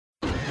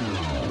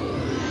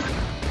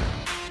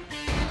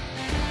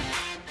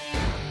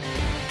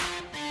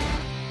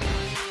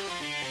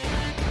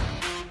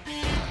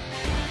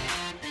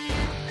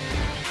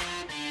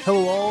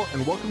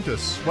and welcome to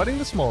Sweating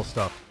the Small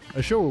Stuff,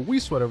 a show where we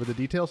sweat over the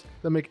details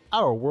that make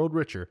our world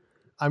richer.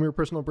 I'm your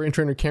personal brain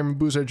trainer, Cameron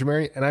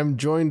Boozer-Jamari, and I'm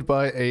joined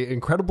by an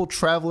incredible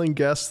traveling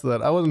guest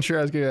that I wasn't sure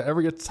I was going to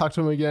ever get to talk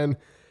to him again.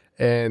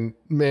 And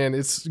man,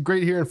 it's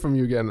great hearing from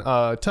you again.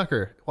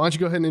 Tucker, why don't you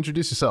go ahead and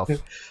introduce yourself?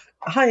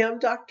 Hi, I'm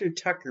Dr.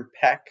 Tucker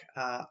Peck.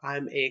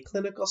 I'm a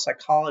clinical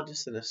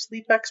psychologist and a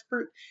sleep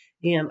expert,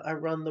 and I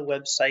run the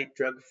website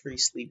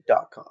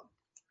drugfreesleep.com.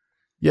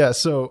 Yeah,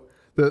 so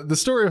the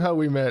story of how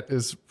we met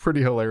is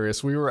pretty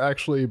hilarious. We were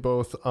actually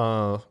both,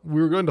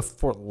 we were going to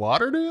Fort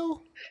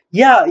Lauderdale?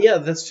 Yeah,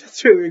 that's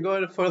true. We were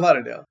going to Fort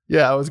Lauderdale.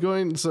 Yeah, I was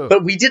going,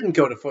 But we didn't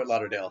go to Fort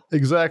Lauderdale.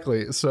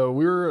 Exactly. So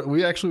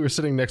we actually were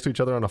sitting next to each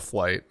other on a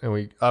flight, and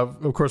we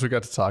of course we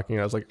got to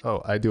talking. I was like,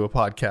 "Oh, I do a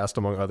podcast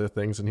among other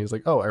things," and he's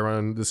like, "Oh, I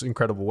run this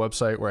incredible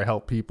website where I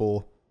help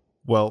people,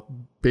 well,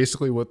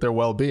 basically with their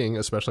well-being,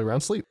 especially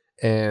around sleep."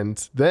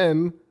 And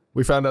then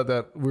we found out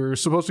that we were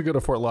supposed to go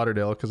to Fort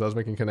Lauderdale because I was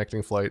making a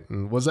connecting flight.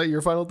 And was that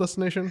your final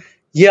destination?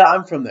 Yeah,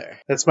 I'm from there.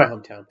 That's my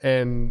hometown.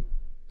 And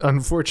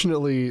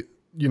unfortunately,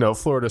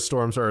 Florida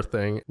storms are a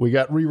thing. We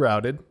got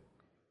rerouted,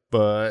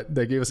 but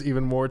they gave us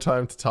even more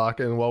time to talk.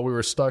 And while we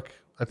were stuck,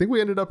 I think we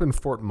ended up in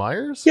Fort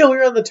Myers. Yeah, we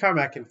were on the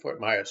tarmac in Fort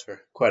Myers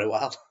for quite a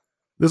while.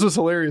 This was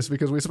hilarious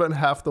because we spent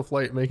half the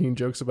flight making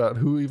jokes about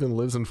who even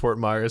lives in Fort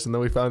Myers. And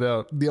then we found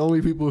out the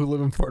only people who live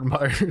in Fort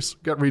Myers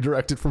got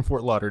redirected from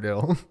Fort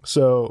Lauderdale.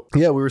 So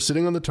yeah, we were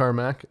sitting on the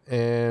tarmac,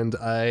 and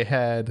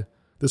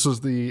this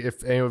was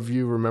if any of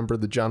you remember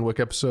the John Wick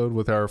episode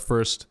with our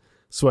first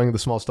Swinging the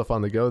Small Stuff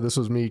on the Go. This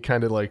was me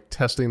kind of like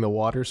testing the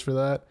waters for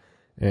that.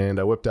 And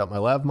I whipped out my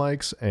lav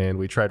mics and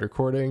we tried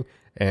recording,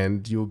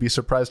 and you will be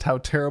surprised how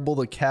terrible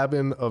the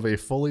cabin of a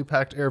fully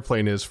packed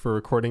airplane is for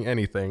recording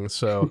anything.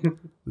 So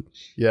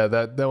yeah,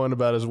 that went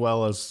about as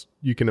well as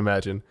you can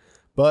imagine.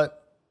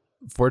 But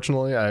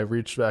fortunately, I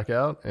reached back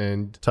out,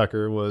 and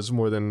Tucker was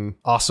more than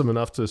awesome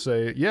enough to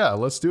say, yeah,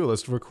 let's do it.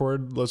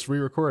 Let's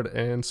re-record.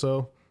 And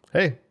so,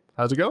 hey,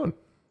 how's it going?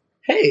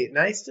 Hey,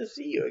 nice to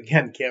see you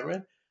again,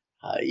 Cameron.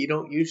 You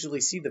don't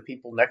usually see the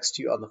people next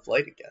to you on the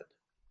flight again.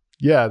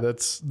 Yeah,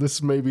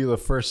 this may be the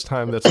first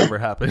time that's ever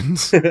happened.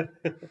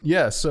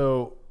 Yeah,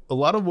 so a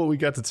lot of what we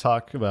got to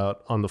talk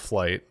about on the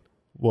flight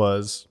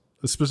was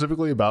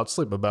specifically about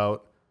sleep,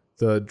 about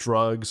the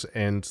drugs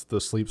and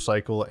the sleep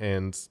cycle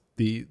and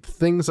the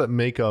things that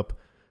make up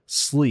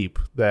sleep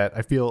that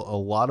I feel a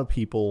lot of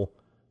people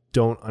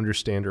don't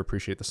understand or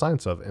appreciate the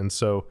science of. And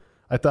so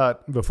I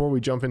thought before we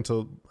jump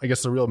into, I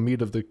guess, the real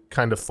meat of the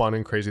kind of fun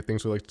and crazy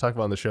things we like to talk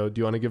about on the show, do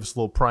you want to give us a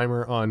little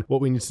primer on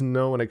what we need to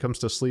know when it comes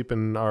to sleep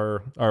and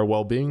our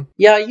well-being?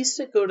 Yeah, I used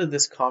to go to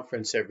this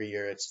conference every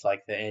year. It's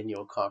like the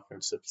annual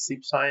conference of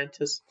sleep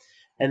scientists.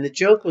 And the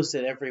joke was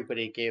that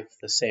everybody gave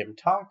the same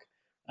talk.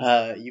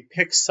 You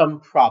pick some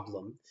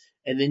problem,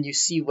 and then you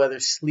see whether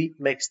sleep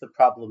makes the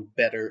problem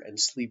better and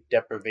sleep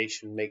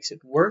deprivation makes it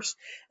worse.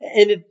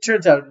 And it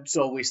turns out it's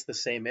always the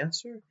same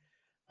answer.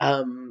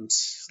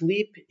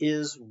 Sleep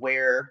is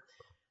where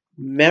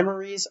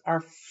memories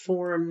are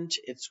formed.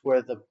 It's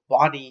where the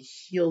body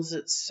heals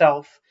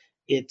itself.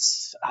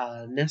 It's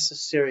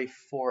necessary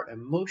for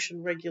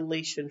emotion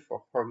regulation,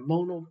 for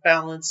hormonal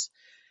balance.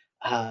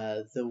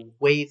 The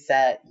way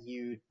that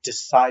you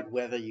decide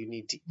whether you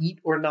need to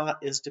eat or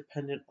not is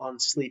dependent on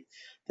sleep.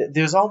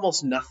 There's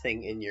almost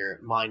nothing in your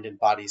mind and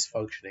body's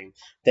functioning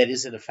that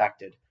isn't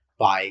affected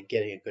by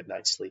getting a good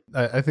night's sleep.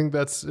 I think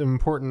that's an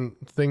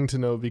important thing to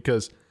know,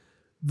 because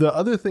the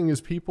other thing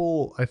is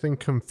people, I think,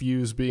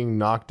 confuse being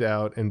knocked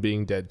out and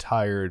being dead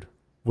tired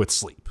with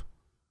sleep.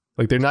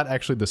 Like, they're not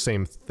actually the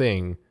same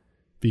thing,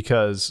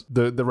 because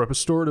the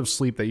restorative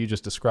sleep that you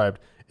just described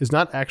is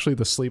not actually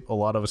the sleep a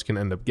lot of us can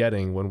end up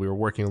getting when we were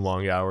working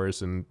long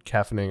hours and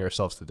caffeinating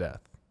ourselves to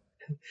death.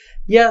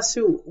 Yeah,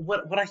 so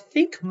what I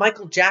think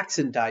Michael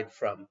Jackson died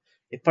from,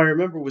 if I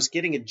remember, was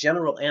getting a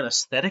general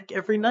anesthetic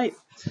every night.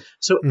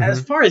 So as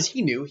far as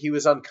he knew, he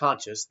was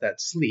unconscious,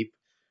 that's sleep.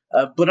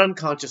 But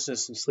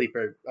unconsciousness and sleep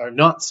are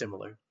not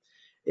similar.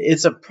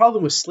 It's a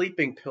problem with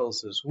sleeping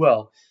pills as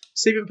well.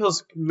 Sleeping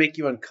pills can make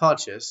you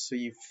unconscious, so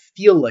you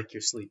feel like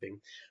you're sleeping.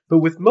 But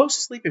with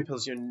most sleeping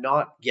pills, you're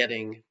not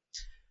getting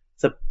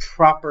the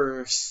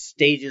proper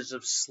stages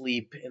of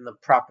sleep in the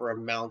proper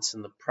amounts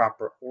in the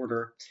proper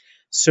order.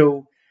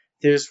 So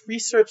there's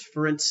research,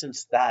 for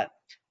instance, that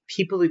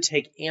people who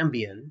take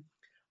Ambien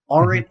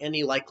aren't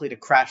any likely to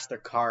crash their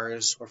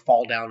cars or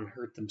fall down and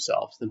hurt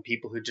themselves than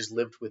people who just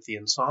lived with the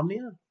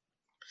insomnia.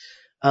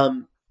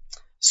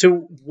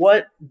 So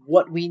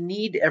what we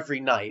need every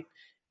night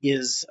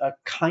is a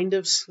kind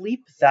of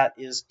sleep that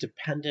is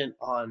dependent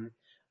on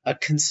a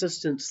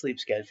consistent sleep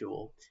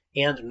schedule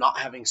and not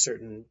having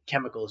certain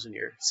chemicals in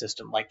your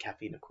system, like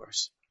caffeine, of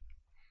course.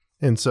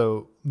 And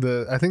so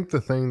I think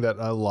the thing that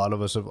a lot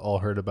of us have all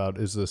heard about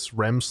is this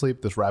REM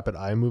sleep, this rapid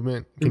eye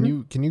movement. Can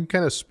you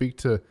kind of speak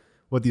to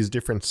what these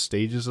different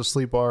stages of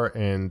sleep are,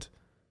 and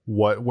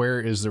where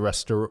is the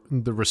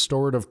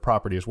restorative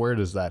properties? Where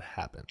does that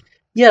happen?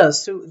 Yeah,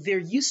 so there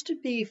used to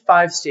be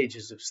 5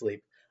 stages of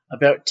sleep.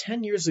 About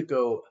 10 years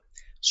ago,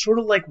 sort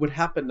of like what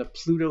happened to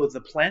Pluto the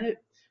planet,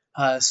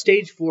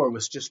 Stage 4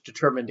 was just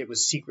determined it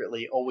was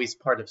secretly always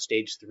part of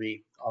stage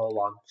 3 all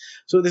along.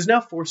 So there's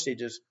now 4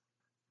 stages.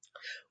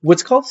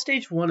 What's called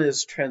stage 1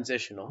 is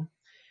transitional.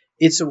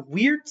 It's a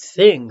weird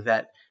thing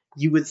that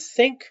you would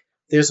think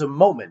there's a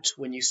moment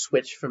when you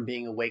switch from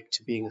being awake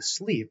to being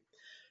asleep,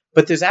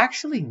 but there's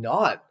actually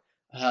not.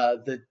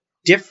 The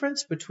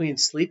difference between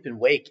sleep and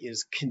wake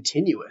is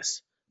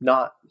continuous,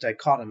 not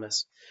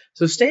dichotomous.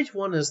 So stage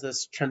 1 is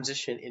this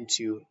transition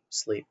into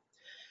sleep.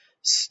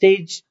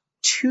 Stage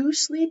 2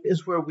 sleep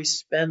is where we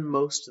spend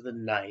most of the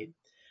night.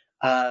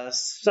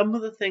 Some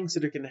of the things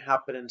that are going to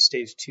happen in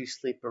stage 2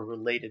 sleep are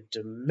related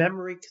to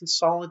memory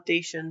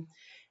consolidation,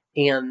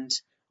 and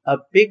a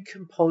big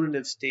component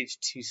of stage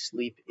 2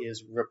 sleep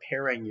is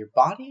repairing your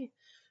body.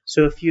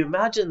 So if you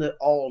imagine that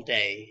all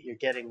day you're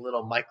getting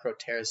little micro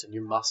tears in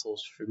your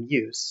muscles from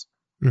use,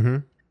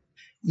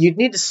 you'd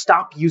need to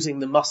stop using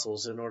the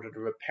muscles in order to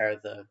repair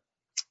the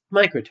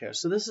micro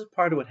tears. So this is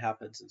part of what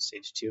happens in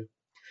stage 2.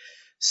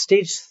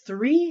 Stage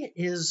 3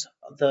 is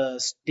the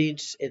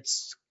stage,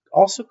 it's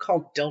also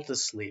called delta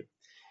sleep.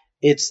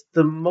 It's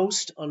the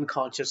most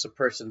unconscious a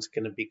person's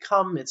going to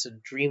become. It's a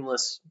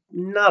dreamless,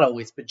 not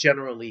always, but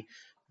generally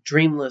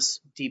dreamless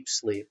deep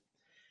sleep.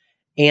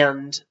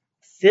 And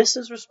this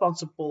is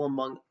responsible,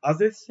 among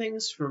other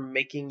things, for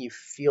making you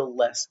feel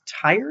less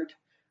tired.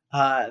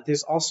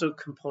 There's also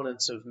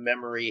components of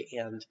memory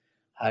and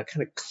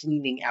kind of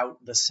cleaning out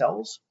the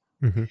cells.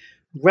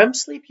 REM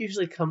sleep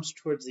usually comes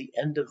towards the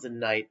end of the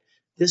night.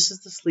 This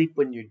is the sleep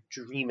when you're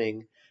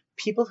dreaming.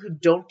 People who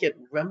don't get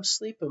REM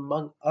sleep,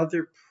 among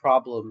other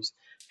problems,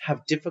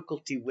 have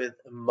difficulty with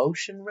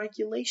emotion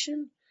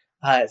regulation.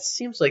 It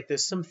seems like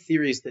there's some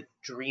theories that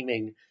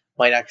dreaming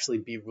might actually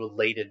be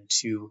related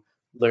to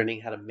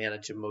learning how to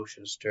manage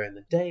emotions during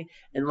the day.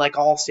 And like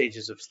all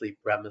stages of sleep,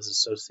 REM is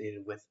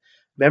associated with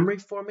memory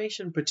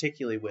formation,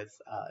 particularly with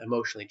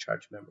emotionally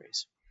charged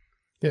memories.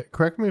 Yeah,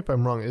 correct me if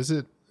I'm wrong. Is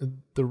it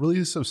the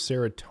release of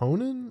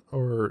serotonin,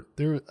 or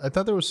I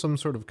thought there was some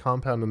sort of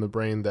compound in the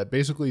brain that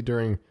basically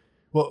during,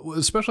 well,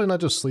 especially not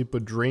just sleep,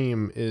 but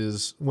dream,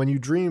 is when you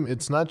dream,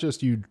 it's not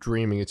just you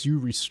dreaming, it's you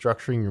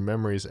restructuring your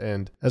memories.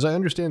 And as I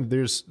understand,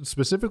 there's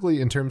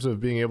specifically in terms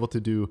of being able to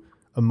do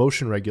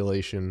emotion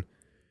regulation,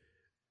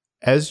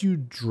 as you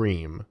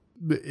dream,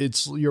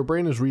 it's your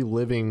brain is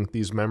reliving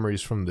these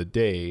memories from the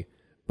day,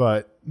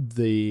 but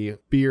the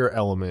fear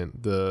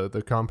element,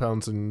 the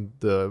compounds and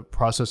the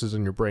processes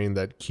in your brain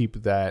that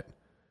keep that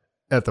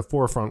at the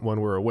forefront when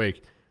we're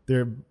awake,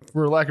 they're,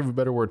 for lack of a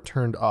better word,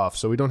 turned off.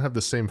 So we don't have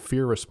the same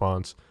fear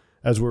response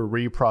as we're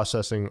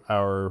reprocessing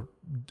our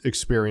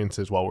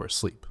experiences while we're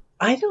asleep.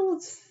 I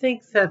don't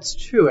think that's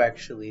true,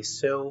 actually.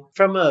 So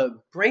from a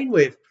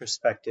brainwave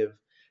perspective,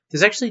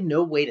 there's actually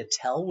no way to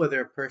tell whether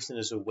a person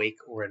is awake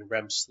or in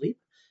REM sleep.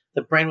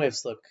 The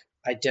brainwaves look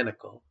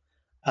identical.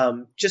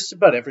 Just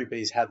about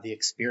everybody's had the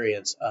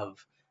experience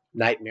of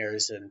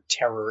nightmares and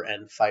terror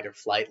and fight or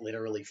flight,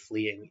 literally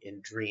fleeing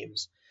in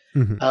dreams.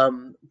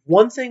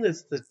 One thing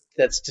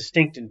that's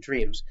distinct in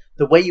dreams,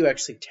 the way you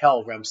actually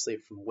tell REM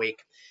sleep from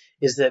wake,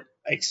 is that,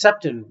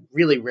 except in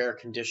really rare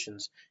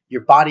conditions,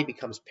 your body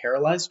becomes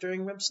paralyzed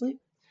during REM sleep.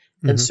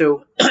 And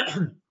so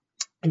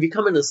if you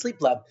come into the sleep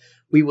lab,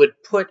 we would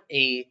put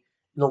an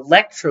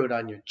electrode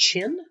on your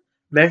chin,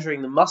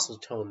 measuring the muscle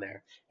tone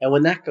there. And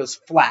when that goes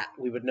flat,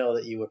 we would know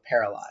that you were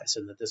paralyzed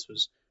and that this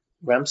was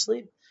REM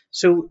sleep.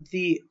 So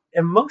the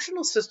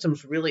emotional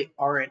systems really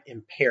aren't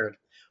impaired.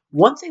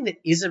 One thing that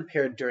is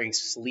impaired during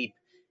sleep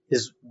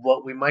is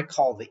what we might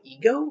call the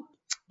ego.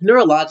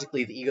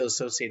 Neurologically, the ego is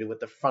associated with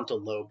the frontal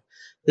lobe.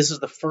 This is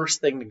the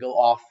first thing to go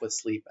off with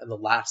sleep and the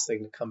last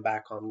thing to come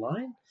back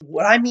online.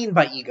 What I mean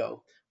by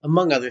ego,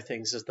 among other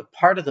things, is the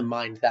part of the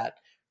mind that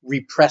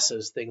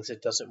represses things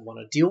it doesn't want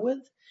to deal with.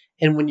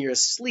 And when you're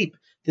asleep,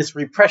 this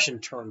repression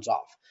turns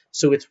off.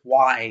 So it's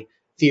why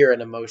fear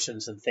and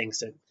emotions and things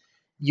that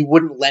you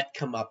wouldn't let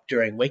come up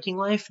during waking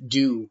life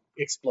do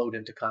explode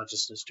into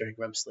consciousness during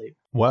REM sleep.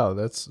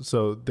 Wow,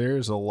 so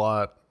there's a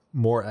lot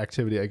more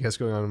activity, I guess,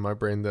 going on in my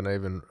brain than I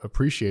even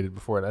appreciated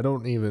before. And I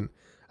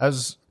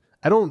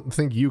don't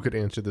think you could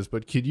answer this,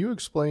 but could you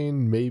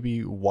explain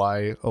maybe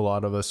why a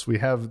lot of us, we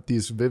have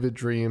these vivid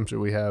dreams, or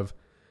we have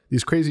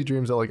these crazy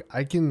dreams that, like,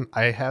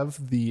 I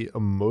have the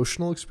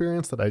emotional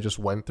experience that I just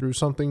went through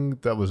something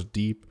that was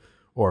deep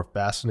or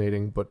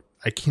fascinating, but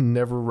I can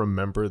never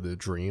remember the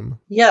dream?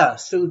 Yeah,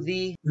 so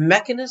the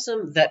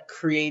mechanism that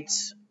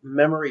creates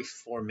memory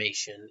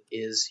formation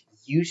is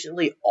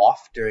usually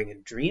off during a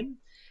dream.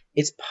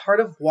 It's part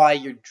of why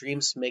your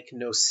dreams make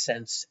no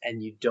sense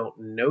and you don't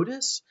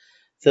notice.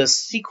 The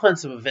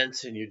sequence of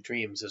events in your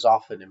dreams is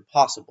often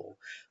impossible,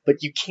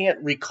 but you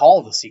can't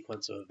recall the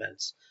sequence of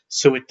events,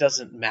 so it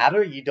doesn't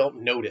matter. You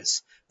don't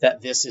notice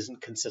that this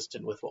isn't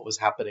consistent with what was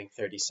happening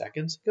 30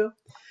 seconds ago.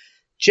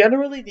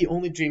 Generally, the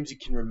only dreams you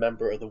can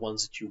remember are the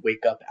ones that you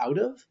wake up out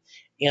of,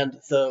 and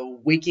the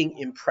waking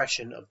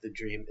impression of the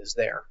dream is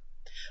there.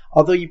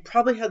 Although you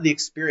probably had the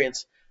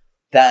experience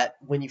that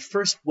when you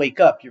first wake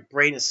up, your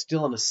brain is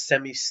still in a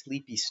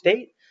semi-sleepy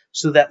state,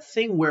 So that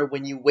thing where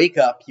when you wake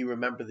up, you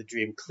remember the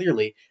dream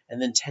clearly,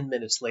 and then 10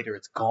 minutes later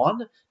it's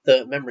gone,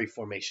 the memory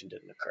formation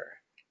didn't occur.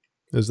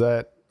 Is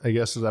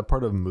that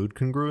part of mood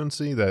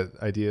congruency? That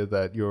idea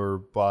that your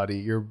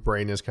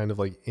brain is kind of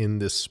like in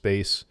this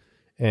space,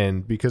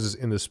 and because it's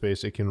in this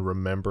space, it can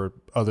remember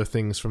other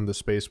things from the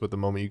space, but the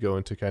moment you go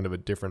into kind of a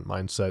different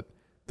mindset,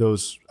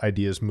 those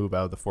ideas move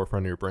out of the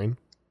forefront of your brain?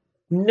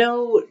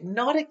 No,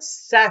 not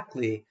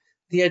exactly.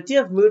 The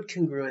idea of mood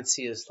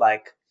congruency is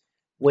like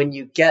when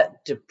you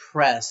get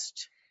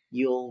depressed,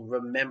 you'll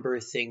remember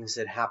things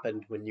that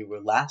happened when you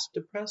were last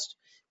depressed.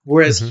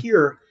 Whereas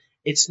here,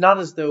 it's not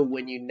as though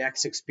when you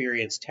next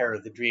experience terror,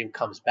 the dream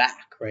comes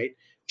back, right?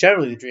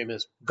 Generally, the dream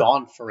is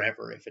gone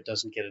forever if it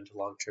doesn't get into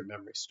long-term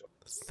memory storage.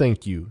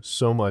 Thank you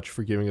so much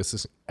for giving us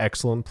this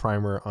excellent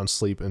primer on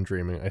sleep and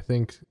dreaming. I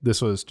think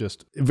this was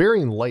just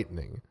very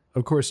enlightening.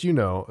 Of course,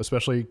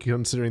 especially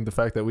considering the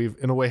fact that we've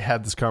in a way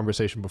had this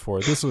conversation before.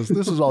 This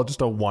was all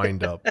just a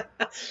wind up.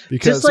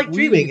 Because just like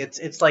dreaming,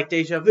 it's like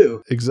deja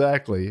vu.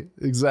 Exactly.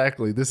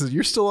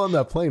 You're still on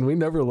that plane. We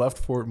never left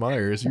Fort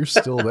Myers. You're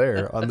still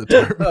there on the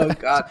tarmac. Oh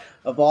God,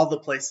 of all the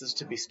places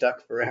to be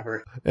stuck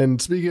forever.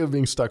 And speaking of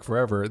being stuck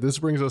forever, this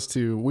brings us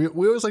to we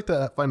always like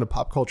to find a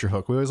pop culture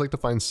hook. We always like to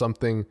find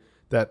something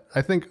that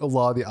I think a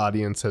lot of the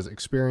audience has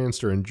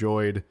experienced or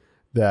enjoyed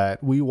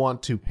that we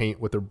want to paint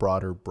with a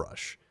broader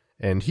brush.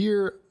 And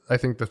here, I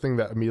think the thing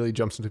that immediately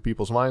jumps into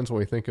people's minds when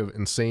we think of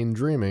insane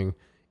dreaming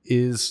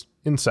is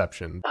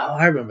Inception. Oh,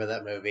 I remember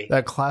that movie.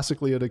 That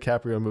classic Leo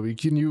DiCaprio movie.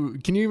 Can you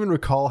even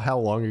recall how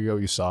long ago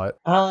you saw it?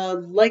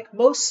 Like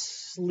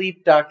most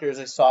sleep doctors,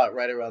 I saw it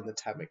right around the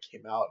time it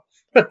came out.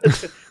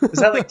 Was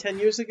that like 10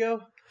 years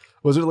ago?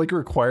 Was it like a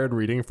required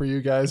reading for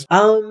you guys? I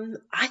thought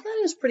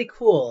it was pretty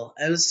cool.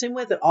 It was the same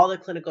way that all the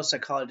clinical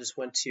psychologists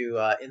went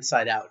to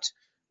Inside Out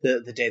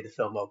the day the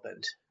film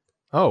opened.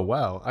 Oh,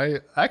 wow.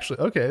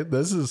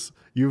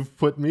 You've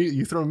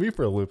thrown me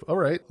for a loop. All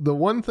right. The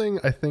one thing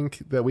I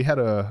think that we had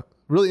a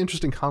really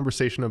interesting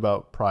conversation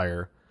about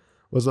prior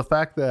was the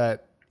fact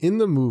that in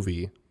the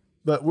movie,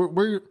 that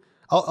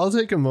I'll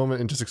take a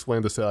moment and just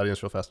explain this to the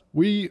audience real fast.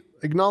 We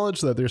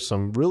acknowledge that there's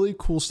some really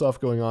cool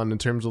stuff going on in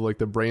terms of like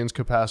the brain's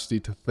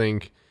capacity to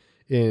think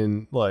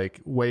in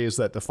like ways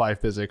that defy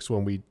physics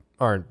when we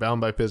aren't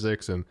bound by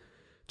physics, and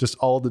just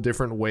all the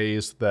different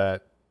ways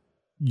that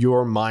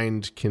your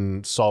mind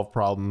can solve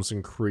problems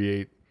and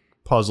create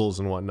puzzles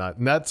and whatnot.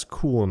 And that's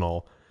cool and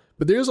all.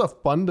 But there's a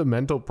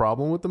fundamental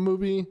problem with the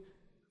movie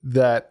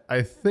that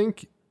I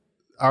think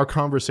our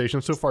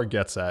conversation so far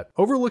gets at.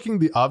 Overlooking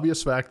the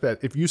obvious fact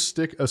that if you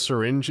stick a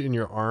syringe in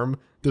your arm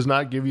does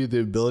not give you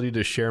the ability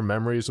to share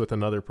memories with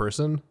another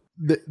person.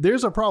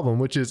 There's a problem,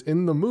 which is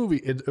in the movie,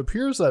 it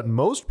appears that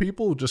most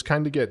people just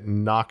kind of get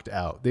knocked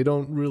out. They're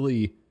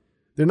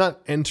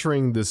not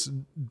entering this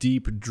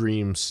deep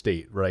dream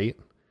state, right?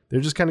 They're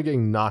just kind of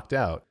getting knocked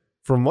out.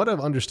 From what I've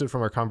understood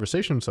from our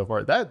conversation so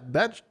far,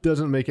 that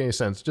doesn't make any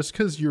sense. Just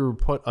because you're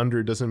put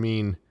under doesn't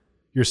mean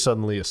you're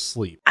suddenly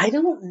asleep. I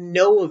don't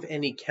know of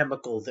any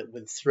chemical that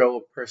would throw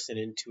a person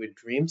into a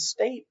dream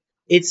state.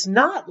 It's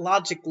not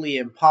logically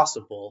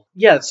impossible.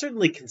 Yeah, it's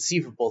certainly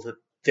conceivable that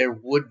there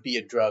would be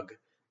a drug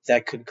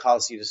that could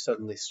cause you to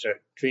suddenly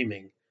start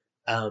dreaming.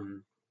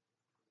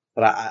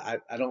 But I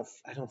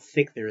don't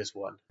think there is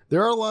one.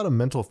 There are a lot of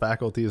mental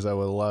faculties that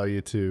would allow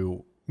you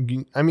to,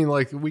 I mean,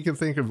 like we can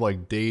think of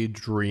like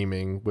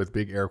daydreaming with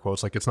big air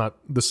quotes. Like it's not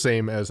the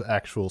same as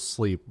actual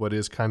sleep, but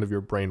is kind of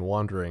your brain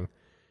wandering.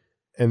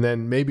 And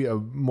then maybe a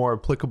more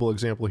applicable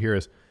example here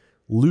is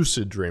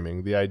lucid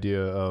dreaming, the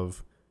idea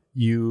of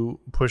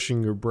you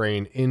pushing your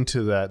brain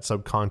into that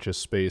subconscious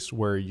space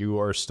where you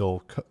are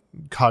still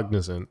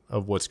cognizant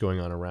of what's going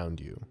on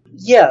around you.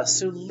 Yeah,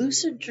 so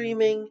lucid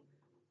dreaming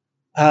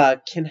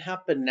can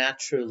happen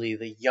naturally.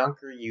 The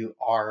younger you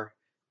are,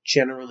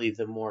 generally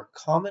the more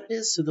common it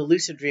is. So the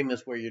lucid dream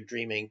is where you're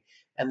dreaming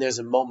and there's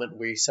a moment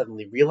where you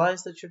suddenly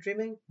realize that you're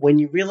dreaming. When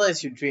you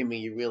realize you're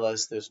dreaming, you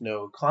realize there's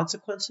no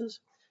consequences.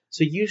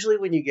 So usually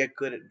when you get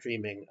good at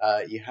dreaming,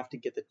 you have to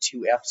get the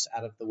 2 F's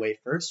out of the way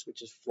first,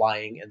 which is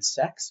flying and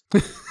sex.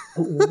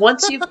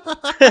 Once you've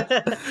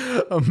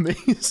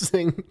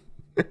Amazing.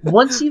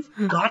 Once you've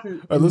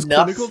gotten Are those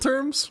enough, clinical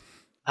terms?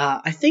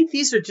 I think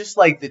these are just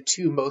like the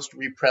 2 most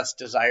repressed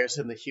desires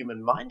in the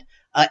human mind.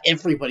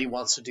 Everybody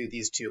wants to do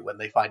these 2 when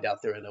they find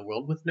out they're in a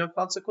world with no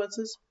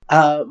consequences.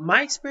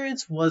 My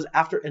experience was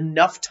after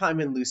enough time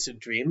in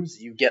lucid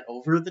dreams, you get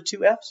over the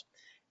 2 F's.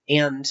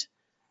 And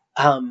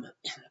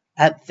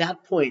at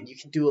that point, you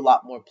can do a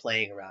lot more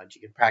playing around. You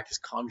can practice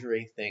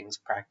conjuring things,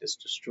 practice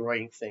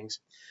destroying things.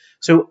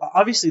 So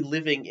obviously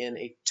living in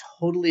a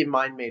totally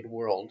mind-made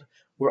world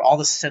where all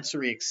the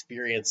sensory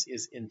experience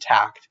is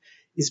intact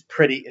is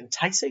pretty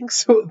enticing.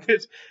 So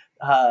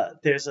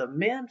there's a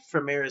man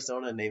from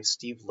Arizona named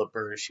Steve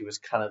LaBerge, who was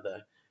kind of the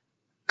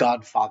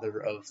godfather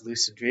of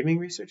lucid dreaming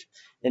research.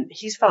 And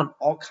he's found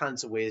all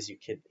kinds of ways you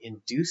can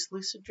induce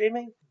lucid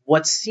dreaming.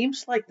 What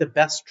seems like the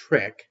best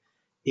trick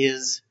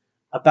is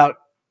about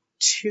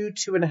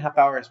 2.5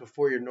 hours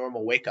before your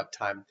normal wake up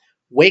time,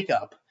 wake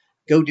up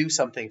go do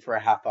something for a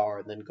half hour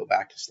and then go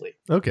back to sleep.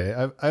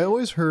 Okay, I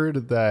always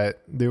heard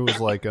that there was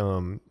like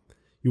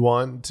you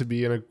want to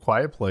be in a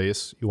quiet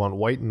place, you want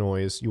white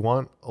noise, you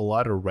want a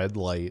lot of red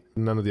light,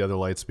 none of the other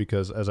lights,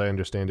 because as I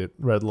understand it,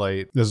 red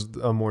light is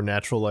a more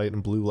natural light,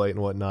 and blue light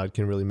and whatnot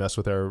can really mess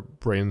with our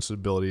brain's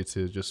ability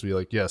to just be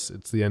like, yes,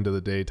 it's the end of the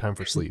day, time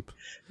for sleep.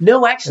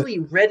 No, actually,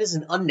 red is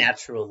an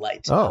unnatural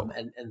light,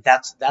 and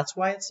that's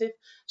why it's safe.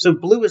 So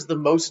blue is the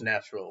most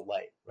natural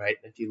light, right?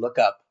 If you look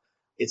up,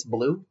 it's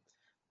blue.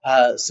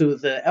 So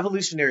the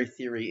evolutionary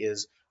theory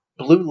is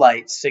blue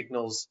light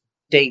signals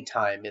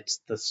daytime, it's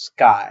the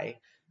sky.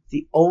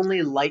 The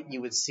only light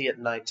you would see at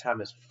nighttime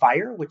is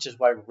fire, which is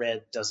why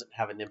red doesn't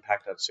have an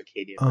impact on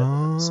circadian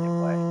rhythm in the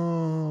same way.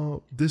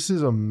 Oh, this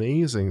is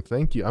amazing.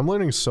 Thank you. I'm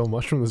learning so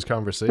much from this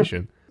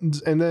conversation.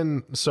 And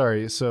then,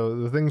 sorry, so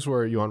the things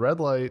were you want red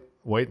light,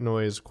 white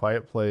noise,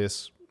 quiet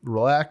place,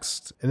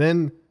 relaxed, and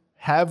then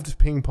halved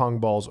ping pong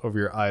balls over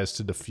your eyes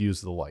to diffuse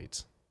the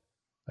light.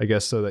 I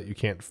guess so that you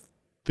can't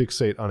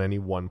fixate on any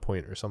one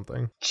point or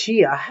something.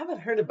 Gee, I haven't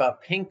heard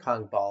about ping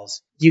pong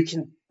balls. You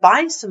can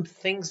buy some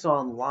things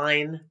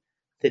online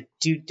that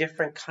do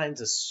different kinds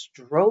of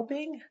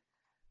strobing.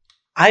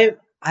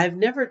 I've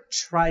never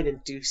tried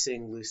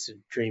inducing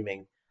lucid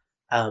dreaming,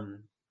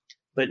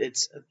 but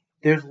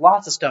there's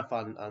lots of stuff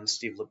on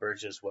Steve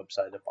LaBerge's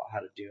website about how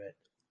to do it.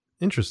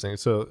 Interesting.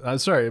 So,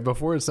 sorry,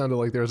 before it sounded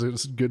like there was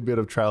a good bit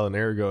of trial and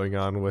error going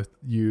on with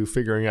you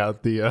figuring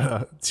out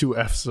the 2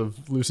 F's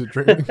of lucid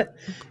dreaming.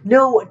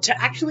 No, to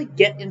actually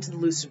get into the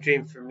lucid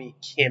dream for me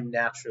came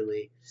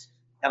naturally,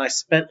 and I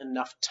spent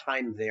enough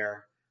time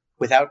there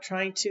without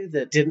trying to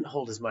that didn't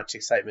hold as much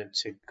excitement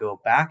to go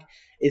back.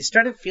 It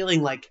started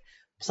feeling like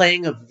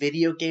playing a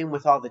video game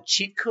with all the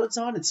cheat codes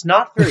on. It's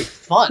not very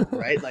fun,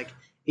 right? Like,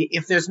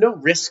 if there's no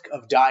risk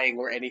of dying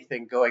or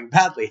anything going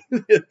badly,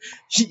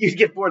 you'd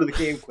get bored of the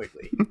game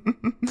quickly.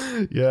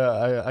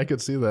 Yeah, I could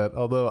see that.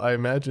 Although I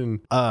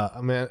imagine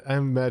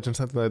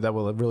something like that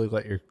will really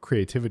let your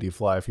creativity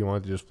fly if you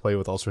wanted to just play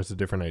with all sorts of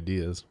different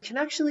ideas.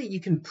 You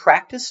can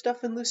practice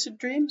stuff in lucid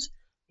dreams,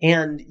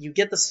 and you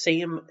get the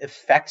same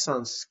effects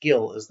on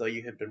skill as though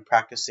you had been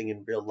practicing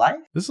in real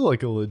life. This is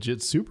like a legit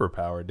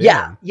superpower.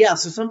 Damn. Yeah.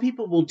 So some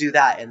people will do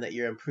that, and that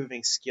you're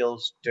improving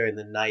skills during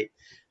the night.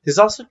 There's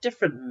also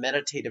different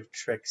meditative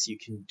tricks you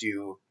can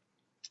do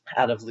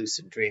out of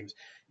lucid dreams,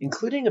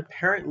 including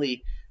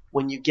apparently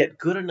when you get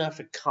good enough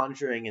at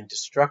conjuring and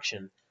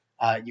destruction,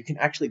 you can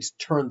actually just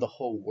turn the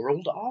whole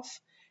world off,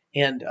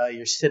 and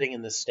you're sitting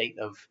in the state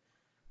of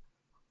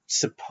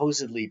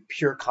supposedly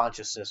pure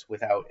consciousness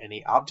without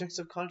any objects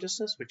of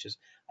consciousness, which is,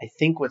 I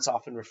think, what's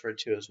often referred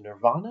to as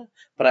nirvana,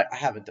 but I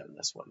haven't done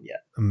this one yet.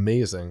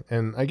 Amazing.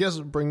 And I guess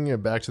bringing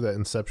it back to that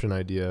Inception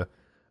idea,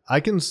 I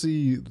can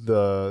see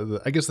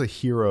the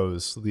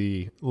heroes,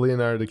 the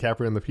Leonardo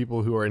DiCaprio and the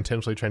people who are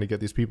intentionally trying to get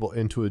these people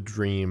into a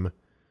dream,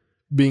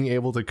 being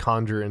able to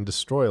conjure and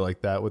destroy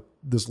like that with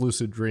this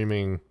lucid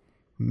dreaming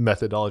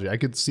methodology. I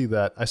could see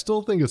that. I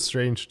still think it's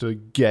strange to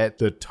get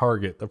the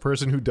target, the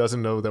person who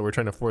doesn't know that we're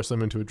trying to force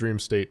them into a dream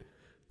state,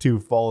 to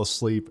fall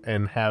asleep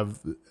and have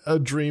a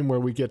dream where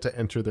we get to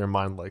enter their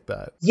mind like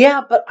that.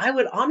 Yeah, but I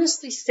would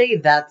honestly say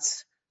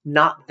that's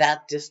not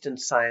that distant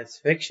science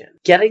fiction.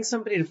 Getting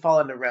somebody to fall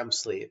into REM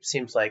sleep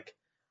seems like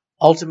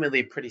ultimately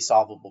a pretty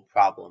solvable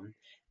problem.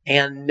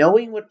 And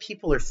knowing what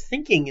people are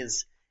thinking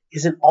is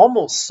an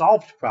almost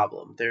solved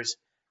problem. There's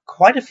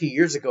quite a few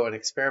years ago an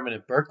experiment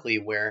at Berkeley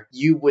where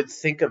you would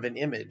think of an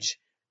image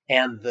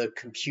and the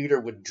computer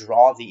would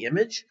draw the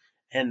image.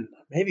 And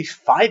maybe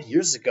 5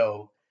 years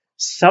ago,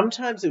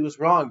 sometimes it was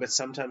wrong, but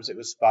sometimes it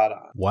was spot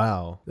on.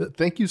 Wow.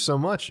 Thank you so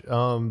much.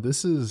 I think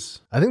this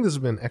has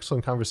been an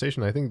excellent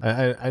conversation. I think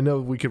I know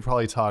we could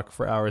probably talk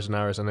for hours and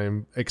hours, and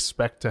I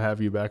expect to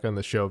have you back on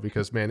the show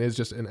because, man, it's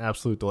just an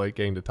absolute delight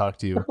getting to talk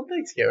to you. Oh,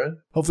 thanks, Karen.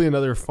 Hopefully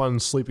another fun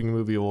sleeping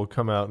movie will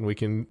come out and we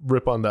can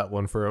rip on that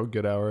one for a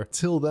good hour.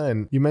 Till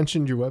then, you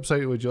mentioned your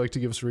website. Would you like to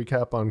give us a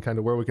recap on kind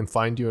of where we can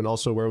find you and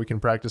also where we can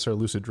practice our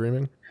lucid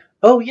dreaming?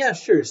 Oh, yeah,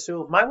 sure.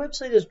 So my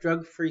website is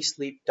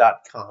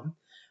drugfreesleep.com.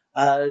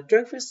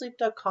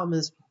 Drugfreesleep.com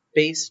is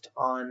based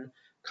on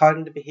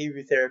cognitive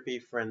behavior therapy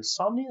for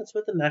insomnia. It's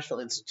what the National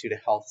Institute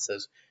of Health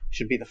says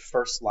should be the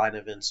first line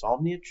of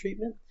insomnia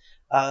treatment.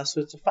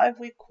 So it's a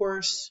 5-week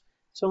course.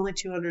 It's only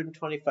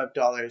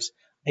 $225.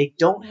 I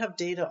don't have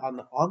data on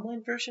the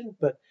online version,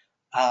 but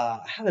I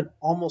have an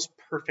almost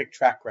perfect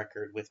track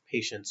record with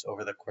patients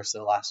over the course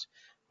of the last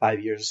 5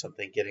 years or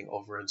something getting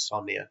over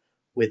insomnia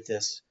with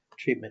this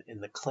treatment in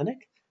the clinic.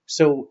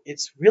 So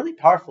it's really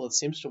powerful. It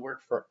seems to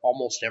work for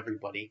almost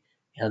everybody,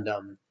 and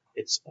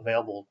it's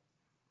available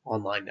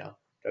online now.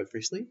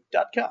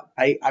 drugfreesleep.com.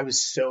 I was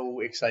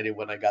so excited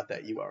when I got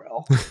that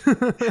URL.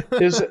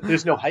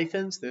 There's no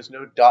hyphens. There's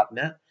no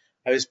 .net.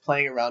 I was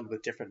playing around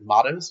with different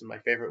mottos, and my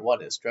favorite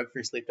one is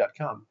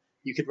drugfreesleep.com.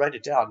 You could write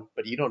it down,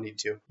 but you don't need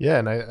to. Yeah,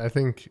 and I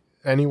think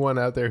anyone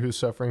out there who's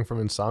suffering from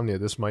insomnia,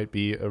 this might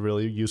be a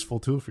really useful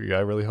tool for you. I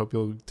really hope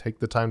you'll take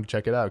the time to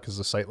check it out because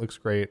the site looks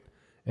great.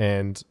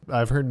 And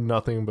I've heard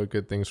nothing but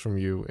good things from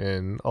you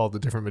in all the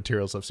different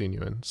materials I've seen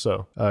you in.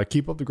 So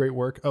keep up the great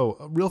work. Oh,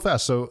 real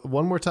fast. So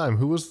one more time,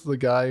 who was the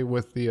guy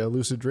with the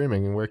lucid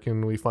dreaming, and where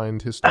can we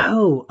find his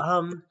stuff?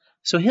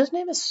 So his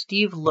name is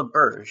Steve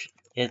LaBerge.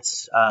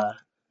 It's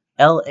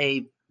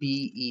Laberge.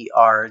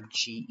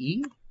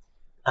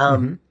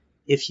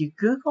 If you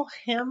Google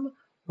him,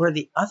 or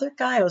the other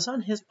guy, I was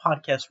on his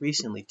podcast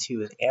recently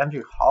too, is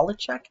Andrew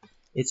Holicek.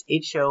 It's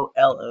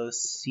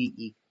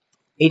HOLICEK.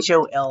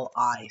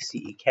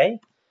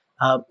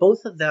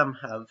 Both of them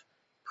have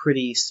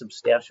pretty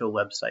substantial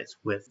websites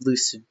with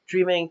lucid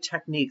dreaming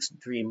techniques,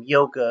 dream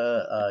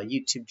yoga,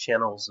 YouTube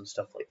channels, and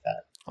stuff like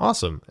that.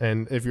 Awesome.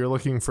 And if you're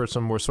looking for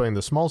some more Sweating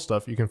the Small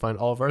Stuff, you can find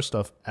all of our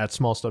stuff at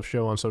Small Stuff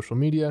Show on social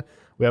media.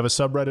 We have a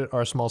subreddit,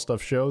 Our Small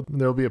Stuff Show.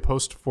 There'll be a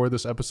post for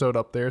this episode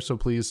up there, so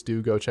please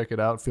do go check it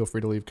out. Feel free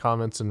to leave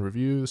comments and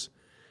reviews.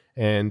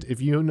 And if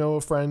you know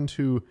a friend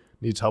who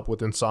needs help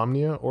with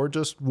insomnia or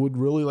just would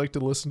really like to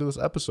listen to this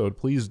episode,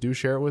 please do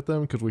share it with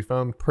them, because we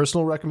found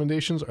personal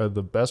recommendations are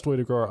the best way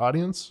to grow our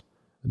audience.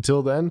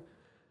 Until then,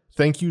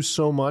 thank you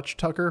so much,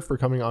 Tucker, for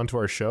coming on to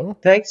our show.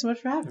 Thanks so much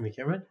for having me,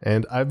 Cameron.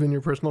 And I've been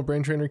your personal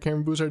brain trainer,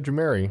 Cameron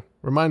Buzard-Jameri,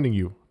 reminding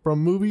you, from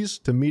movies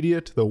to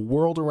media to the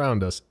world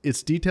around us,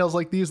 it's details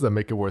like these that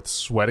make it worth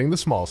sweating the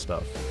small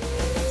stuff.